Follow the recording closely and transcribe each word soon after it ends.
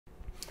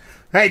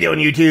How you doing,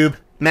 YouTube?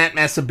 Matt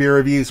Massive Beer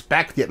Reviews,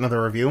 back with yet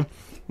another review. A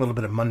little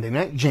bit of Monday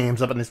Night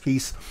Jams up in this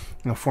piece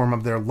in the form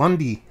of their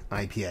Lundi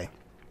IPA.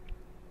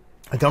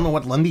 I don't know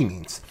what Lundi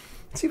means.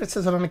 Let's see if it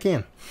says it on the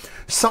can.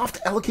 Soft,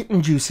 elegant,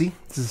 and juicy.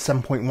 This is a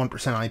 7.1%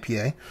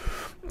 IPA.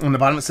 On the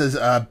bottom it says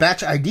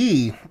batch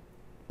ID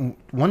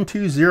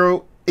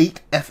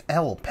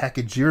 1208FL,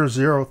 package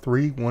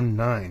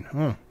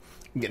 00319.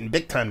 I'm getting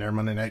big time there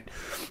Monday night.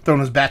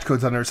 Throwing those batch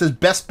codes on there. It says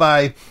best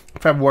by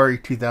February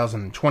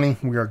 2020.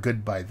 We are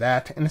good by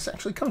that. And this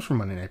actually comes from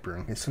Monday Night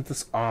Brewing. They sent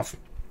this off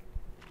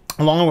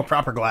along with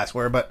proper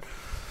glassware, but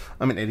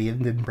I'm an idiot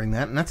and didn't bring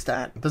that. And that's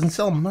that. It doesn't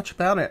sell much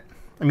about it.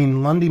 I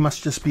mean, Lundi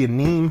must just be a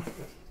name.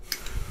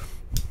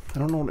 I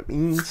don't know what it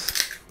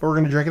means, but we're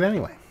going to drink it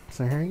anyway.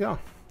 So here you go.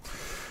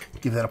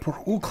 Give that a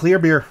pour. Ooh, clear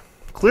beer.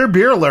 Clear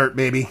beer alert,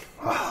 baby.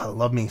 Oh, I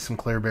love me some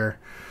clear beer.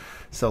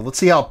 So let's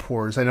see how it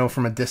pours. I know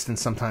from a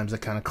distance sometimes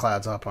it kind of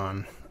clouds up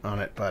on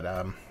it,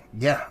 but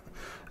yeah.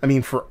 I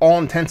mean, for all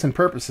intents and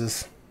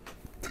purposes,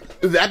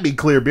 that'd be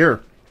clear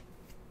beer.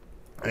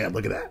 Yeah,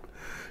 look at that.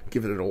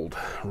 Give it an old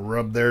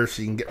rub there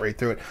so you can get right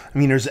through it. I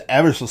mean, there's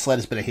ever so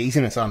slightest bit of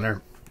haziness on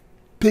there.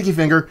 Pinky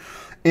finger,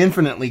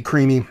 infinitely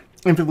creamy,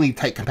 infinitely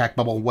tight, compact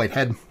bubble, white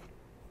head.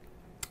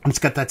 It's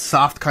got that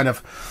soft kind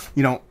of,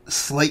 you know,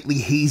 slightly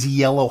hazy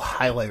yellow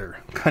highlighter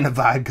kind of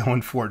vibe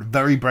going for it.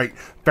 Very bright,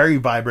 very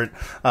vibrant.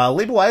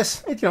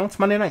 Label-wise, you know, it's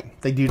Monday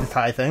night. They do the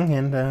Thai thing,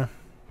 and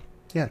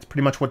yeah, it's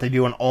pretty much what they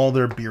do on all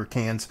their beer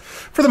cans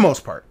for the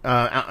most part.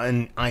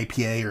 An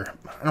IPA, or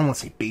I don't want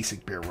to say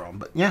basic beer realm,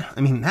 but yeah,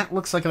 I mean, that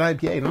looks like an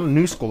IPA, not a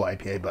new school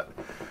IPA, but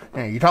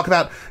yeah, you talk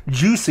about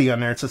juicy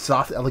on there. It's a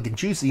soft, elegant,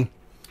 juicy.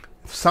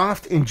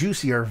 Soft and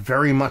juicy are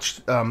very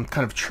much kind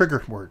of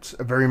trigger words,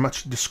 very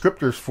much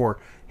descriptors for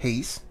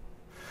haze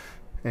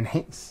and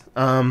haze.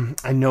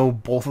 I know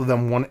both of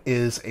them. One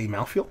is a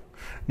mouthfeel,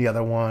 the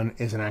other one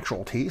is an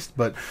actual taste.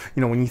 But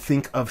you know, when you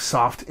think of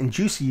soft and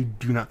juicy, you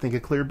do not think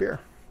of clear beer.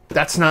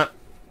 That's not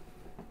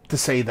to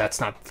say that's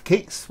not the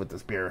case with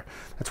this beer.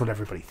 That's what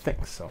everybody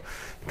thinks. So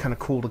kind of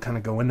cool to kind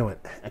of go into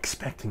it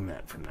expecting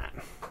that from that.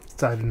 Let's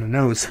dive in the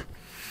nose.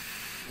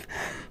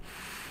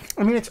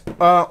 I mean, it's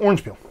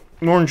orange peel.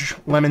 Orange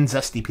lemon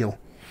zesty peel.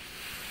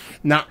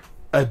 Not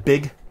a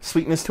big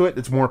sweetness to it.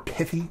 It's more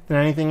pithy than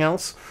anything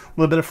else. A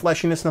little bit of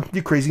fleshiness, nothing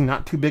too crazy.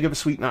 Not too big of a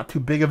sweet, not too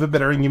big of a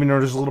bittering, even though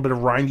there's a little bit of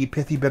rindy,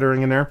 pithy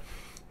bittering in there.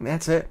 And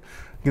that's it.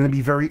 Going to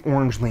be very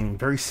orange leaning,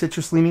 very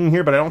citrus leaning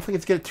here, but I don't think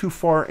it's get too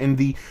far in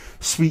the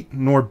sweet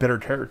nor bitter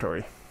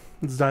territory.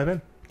 Let's dive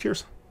in.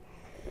 Cheers.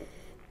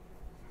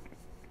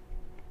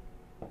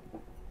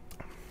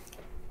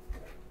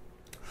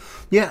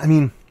 Yeah, I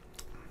mean,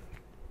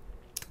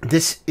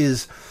 this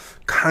is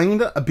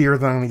kind of a beer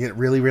that I'm going to get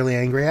really, really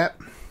angry at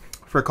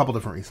for a couple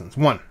different reasons.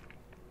 One,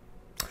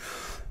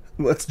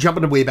 let's jump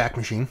in the Wayback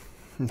Machine,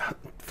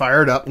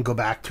 fire it up, and go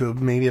back to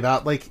maybe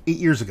about like 8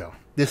 years ago.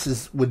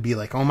 This would be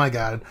like, oh my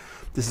god,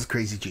 this is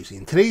crazy juicy.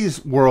 In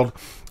today's world,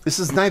 this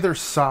is neither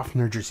soft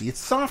nor juicy. It's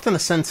soft in a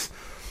sense.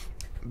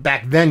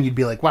 Back then, you'd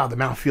be like, wow, the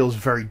mouth feels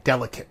very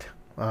delicate.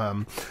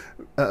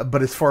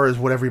 But as far as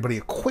what everybody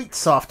equates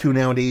soft to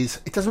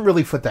nowadays, it doesn't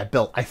really fit that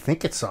bill. I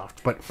think it's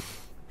soft, but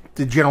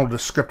the general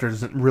descriptor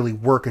doesn't really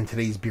work in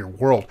today's beer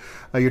world.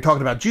 You're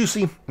talking about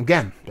juicy.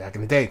 Again, back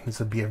in the day, this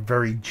would be a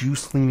very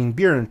juice-leaning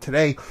beer. And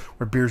today,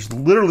 where beers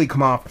literally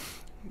come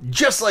off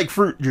just like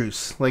fruit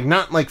juice, like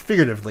not like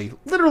figuratively,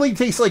 literally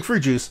tastes like fruit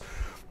juice.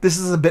 This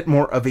is a bit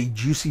more of a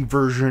juicy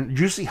version,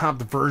 juicy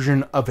hopped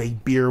version of a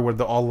beer where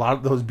a lot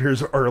of those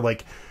beers are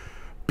like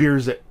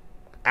beers that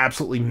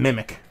absolutely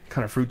mimic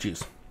kind of fruit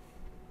juice.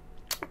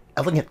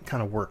 Elegant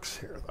kind of works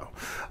here, though.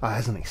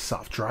 Has a nice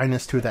soft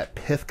dryness to it. That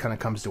pith kind of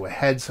comes to a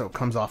head, so it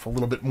comes off a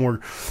little bit more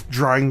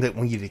drying than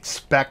what you'd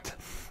expect.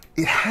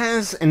 It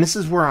has, and this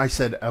is where I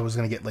said I was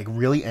going to get like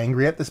really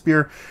angry at this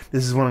beer.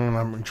 This is when I'm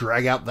going to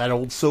drag out that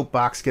old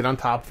soapbox, get on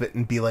top of it,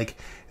 and be like,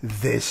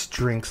 this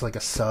drinks like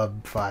a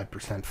sub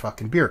 5%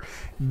 fucking beer.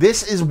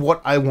 This is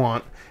what I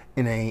want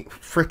in a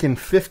freaking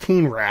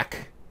 15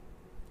 rack.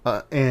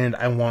 And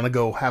I want to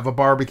go have a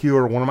barbecue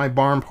or one of my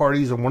barn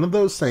parties or one of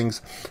those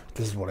things.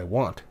 This is what I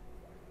want.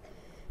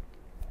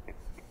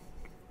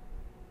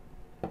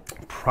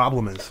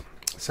 Problem is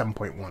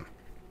 7.1.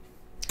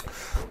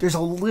 There's a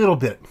little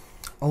bit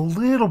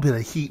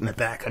of heat in the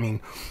back. I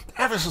mean,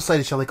 ever so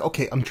slightly, you're like,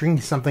 okay, I'm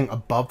drinking something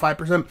above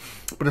 5%,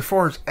 but as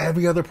far as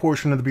every other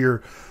portion of the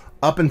beer,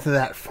 up into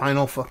that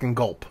final fucking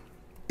gulp,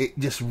 it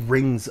just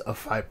rings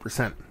of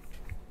 5%.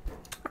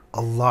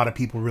 A lot of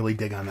people really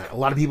dig on that. A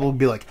lot of people will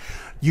be like,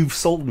 you've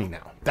sold me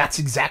now. That's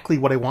exactly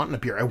what I want in a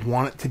beer. I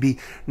want it to be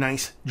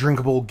nice,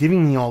 drinkable,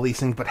 giving me all these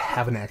things, but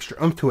have an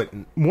extra oomph to it.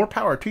 And more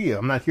power to you.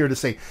 I'm not here to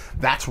say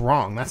that's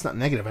wrong. That's not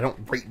negative. I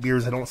don't rate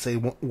beers. I don't say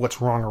what's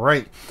wrong or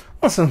right.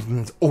 Unless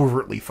something's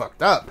overtly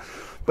fucked up.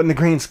 But in the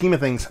grand scheme of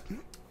things,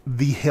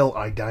 the hill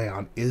I die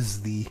on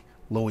is the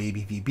low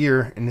ABV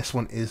beer. And this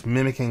one is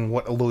mimicking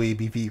what a low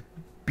ABV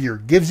beer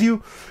gives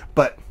you,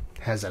 but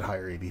has that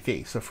higher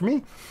ABV. So for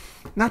me,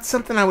 not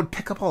something I would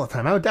pick up all the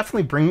time. I would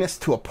definitely bring this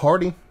to a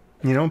party.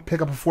 You know,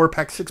 pick up a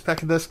 4-pack,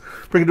 6-pack of this,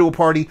 bring it to a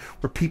party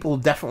where people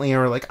definitely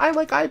are like, I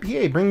like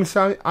IPA, bring me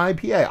some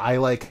IPA. I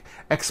like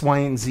X, Y,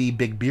 and Z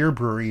big beer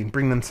brewery, and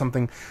bring them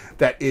something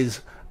that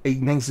is a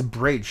nice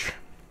bridge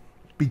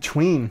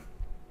between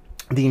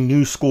the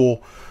new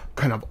school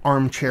kind of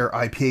armchair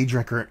IPA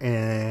drinker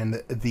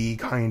and the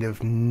kind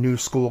of new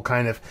school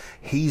kind of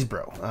haze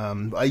bro.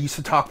 I used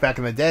to talk back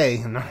in the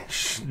day,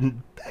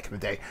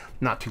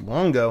 not too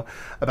long ago,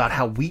 about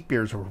how wheat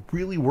beers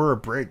really were a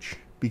bridge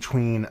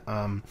between,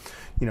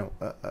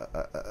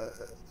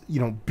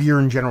 beer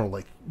in general,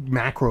 like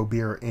macro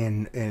beer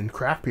and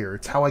craft beer.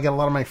 It's how I got a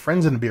lot of my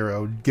friends into beer. I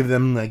would give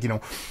them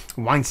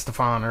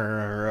Weinstefan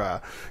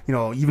or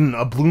even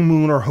a Blue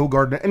Moon or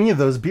Hoegaarden, any of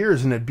those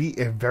beers, and it'd be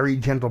a very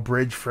gentle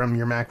bridge from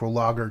your macro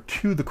lager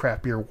to the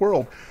craft beer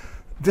world.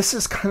 This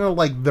is kind of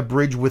like the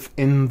bridge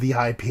within the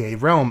IPA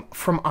realm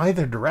from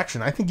either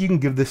direction. I think you can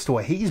give this to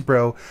a haze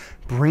bro,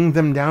 bring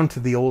them down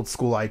to the old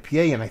school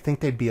IPA, and I think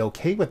they'd be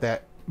okay with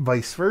that.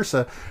 Vice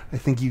versa, I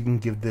think you can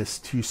give this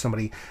to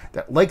somebody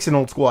that likes an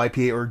old school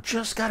IPA or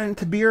just got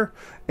into beer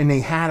and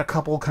they had a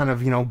couple kind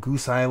of,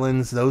 Goose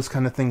Islands, those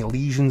kind of thing,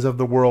 Elysians of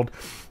the world,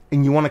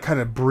 and you want to kind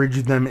of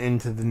bridge them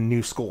into the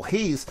new school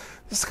haze.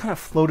 This is kind of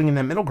floating in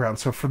that middle ground.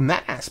 So from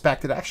that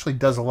aspect, it actually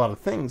does a lot of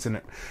things, and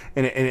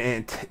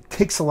it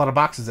takes a lot of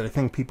boxes that I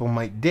think people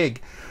might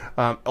dig.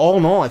 All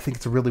in all, I think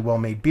it's a really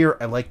well-made beer.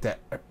 I like that.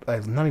 I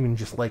not even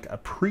just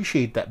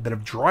appreciate that bit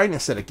of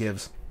dryness that it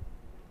gives.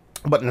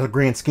 But in the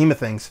grand scheme of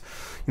things,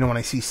 when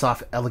I see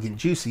soft, elegant,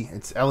 juicy,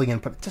 it's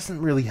elegant, but it doesn't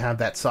really have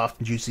that soft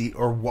and juicy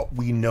or what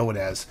we know it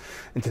as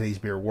in today's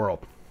beer world.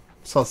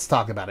 So let's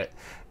talk about it.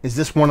 Is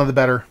this one of the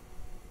better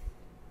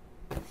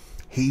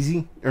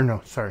juicy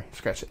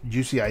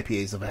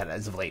IPAs I've had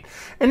as of late?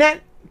 And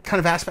that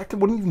kind of aspect, it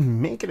wouldn't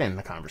even make it in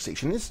the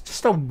conversation. It's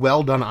just a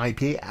well-done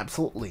IPA,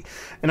 absolutely.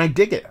 And I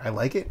dig it. I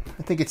like it.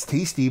 I think it's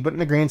tasty, but in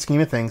the grand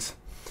scheme of things,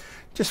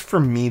 just for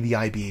me, the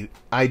IBV.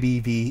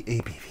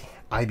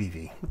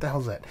 What the hell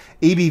is that?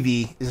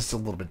 ABV is just a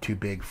little bit too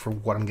big for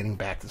what I'm getting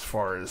back as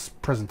far as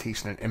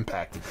presentation and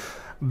impact.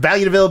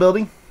 Value and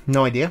availability?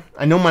 No idea.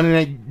 I know Monday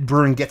Night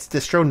Brewing gets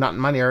distro, not in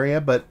my area,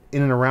 but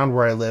in and around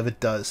where I live, it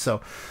does. So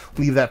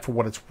leave that for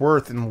what it's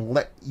worth and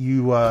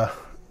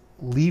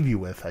leave you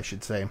with, I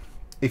should say,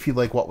 if you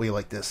like what we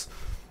like this.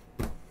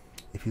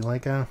 If you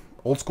like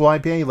old school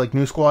IPA, you like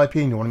new school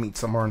IPA, and you want to meet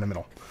somewhere in the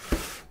middle.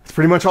 That's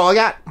pretty much all I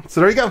got.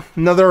 So there you go.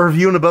 Another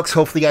review in the books.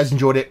 Hopefully you guys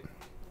enjoyed it.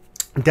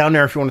 Down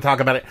there if you want to talk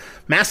about it.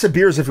 Massive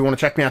Beers if you want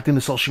to check me out doing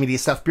the social media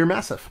stuff. Beer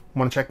Massive.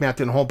 Want to check me out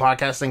doing the whole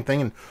podcasting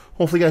thing. And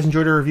hopefully you guys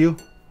enjoyed the review.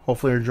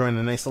 Hopefully you're enjoying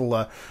a nice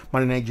little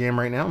Monday Night Jam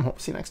right now. And hope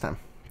to see you next time.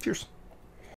 Cheers.